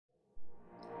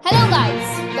Hello guys,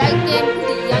 welcome to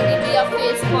the Young India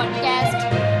Face podcast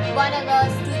 1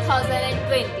 August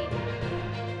 2020.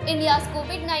 India's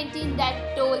COVID-19 death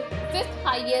toll 5th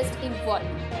highest in world.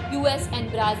 US and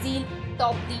Brazil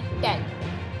top the 10.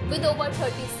 With over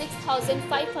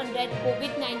 36,500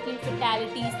 COVID-19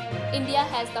 fatalities, India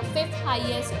has the 5th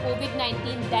highest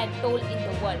COVID-19 death toll in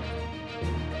the world.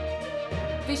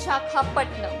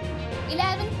 Visakhapatnam,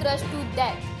 11 crushed to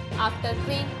death after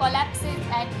crane collapses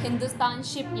at Hindustan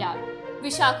Shipyard.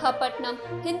 Visakhapatnam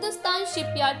Hindustan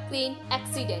Shipyard crane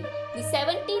accident. The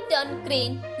 70-ton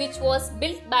crane, which was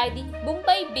built by the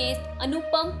Mumbai-based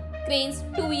Anupam Cranes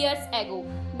 2 years ago,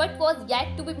 but was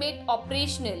yet to be made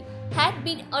operational, had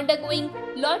been undergoing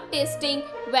load testing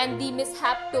when the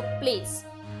mishap took place.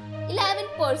 11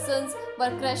 persons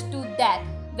were crushed to death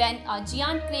when a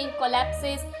giant crane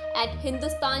collapses at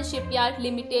Hindustan Shipyard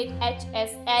Limited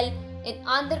HSL in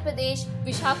Andhra Pradesh,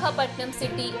 Visakhapatnam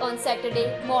city on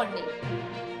Saturday morning.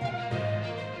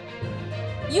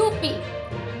 UP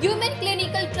Human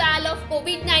clinical trial of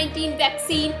COVID-19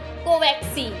 vaccine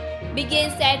Covaxin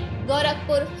begins at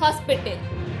Gorakhpur Hospital.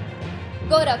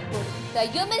 Gorakhpur. The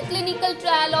human clinical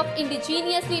trial of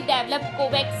indigenously developed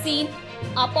Covaxin,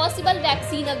 a possible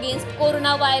vaccine against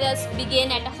coronavirus,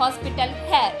 began at a hospital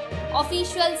here,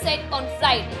 officials said on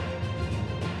Friday.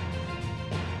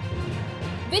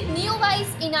 With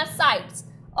Neowise in our sights,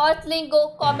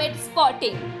 Earthlingo comet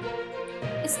spotting.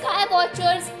 Sky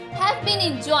watchers have been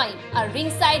enjoying a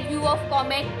ringside view of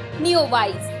comet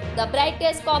Neowise, the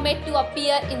brightest comet to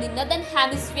appear in the northern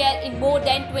hemisphere in more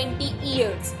than 20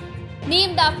 years.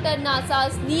 Named after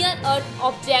NASA's Near-Earth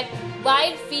Object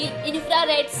Wide Field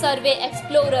Infrared Survey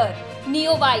Explorer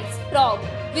Neowise probe,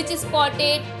 which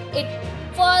spotted it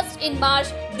first in March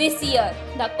this year.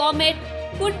 The comet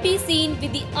could be seen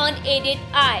with the unaided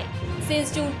eye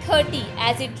since June 30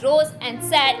 as it rose and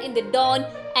set in the dawn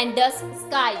and dusk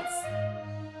skies.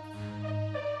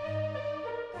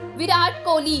 Virat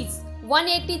Kohli's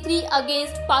 183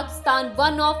 against Pakistan,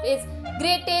 one of his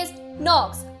greatest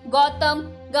knocks,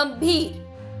 Gautam Gambhir.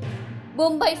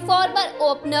 Mumbai former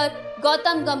opener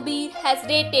Gautam Gambhir has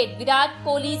rated Virat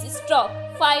Kohli's stroke,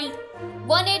 filed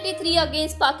 183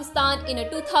 against Pakistan in a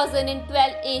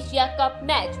 2012 Asia Cup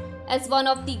match as one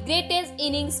of the greatest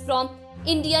innings from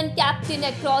Indian captain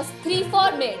across 3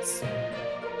 formats.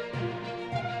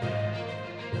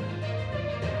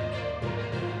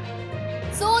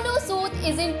 Sonu Sood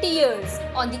is in tears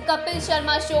on the Kapil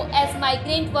Sharma show as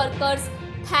migrant workers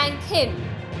thank him.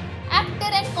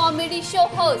 Actor and comedy show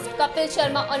host Kapil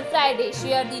Sharma on Friday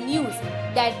shared the news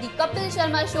that the Kapil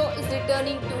Sharma show is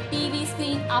returning to TV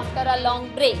screen after a long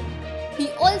break. He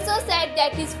also said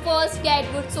that his first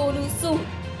cat would Sonu soon.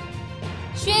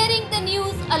 Sharing the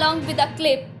news along with a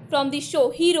clip from the show,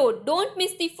 he wrote, "Don't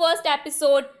miss the first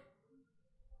episode.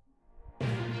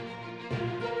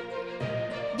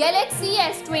 Galaxy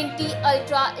S20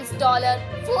 Ultra is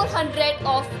 $400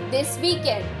 off this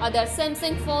weekend. Other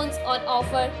Samsung phones on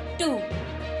offer too."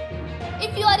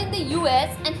 If you are in the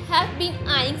US and have been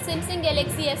eyeing Samsung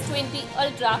Galaxy S20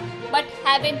 Ultra but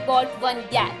haven't bought one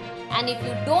yet, and if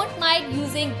you don't mind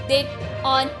using it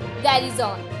on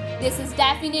Verizon, this is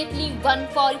definitely one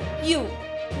for you.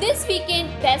 This weekend,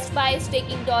 Best Buy is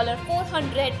taking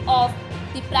 $400 off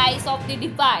the price of the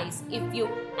device if you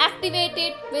activate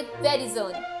it with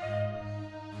Verizon.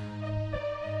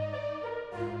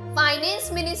 Finance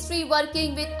Ministry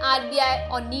working with RBI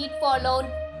on need for loan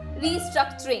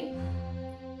restructuring.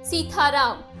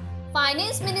 Sitharam.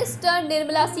 Finance Minister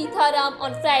Nirmala Sitharam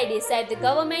on Friday said the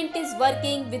government is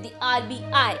working with the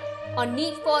RBI on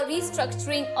need for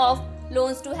restructuring of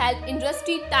loans to help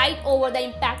industry tide over the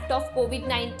impact of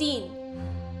COVID-19.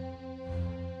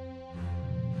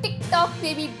 TikTok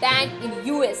may be banned in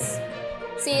US,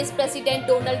 says President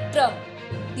Donald Trump.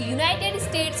 The United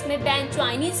States may ban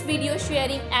Chinese video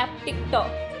sharing app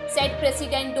TikTok, said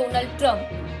President Donald Trump,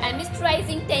 amidst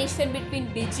rising tension between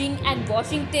Beijing and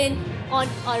Washington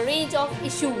on a range of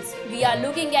issues. "We are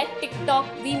looking at TikTok.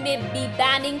 We may be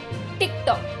banning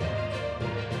TikTok."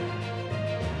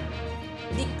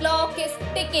 The clock is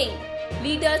ticking.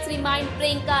 Leaders remind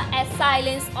Priyanka as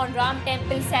silence on Ram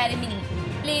Temple ceremony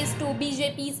plays to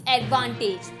BJP's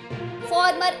advantage.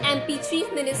 Former MP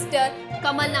Chief Minister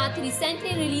Kamal Nath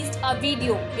recently released a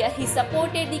video where he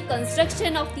supported the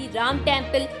construction of the Ram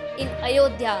Temple in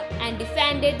Ayodhya and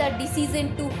defended the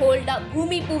decision to hold a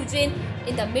Bhumi Pujan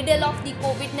in the middle of the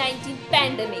COVID-19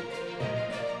 pandemic.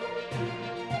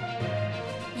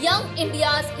 Young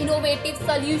India's innovative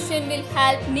solution will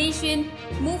help nation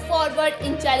move forward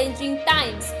in challenging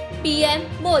times, PM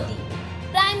Modi.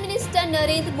 Prime Minister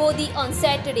Narendra Modi on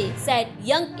Saturday said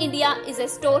Young India is a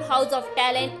storehouse of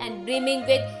talent and brimming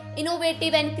with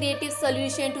innovative and creative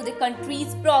solutions to the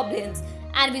country's problems.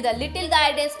 And with a little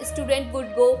guidance, students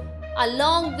would go a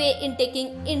long way in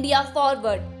taking India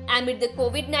forward amid the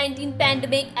COVID-19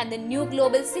 pandemic and the new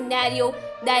global scenario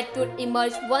that could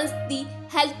emerge once the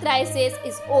health crisis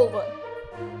is over.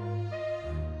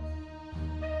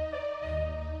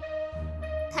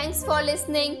 Thanks for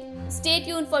listening. Stay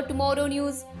tuned for tomorrow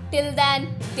news. Till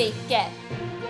then, take care.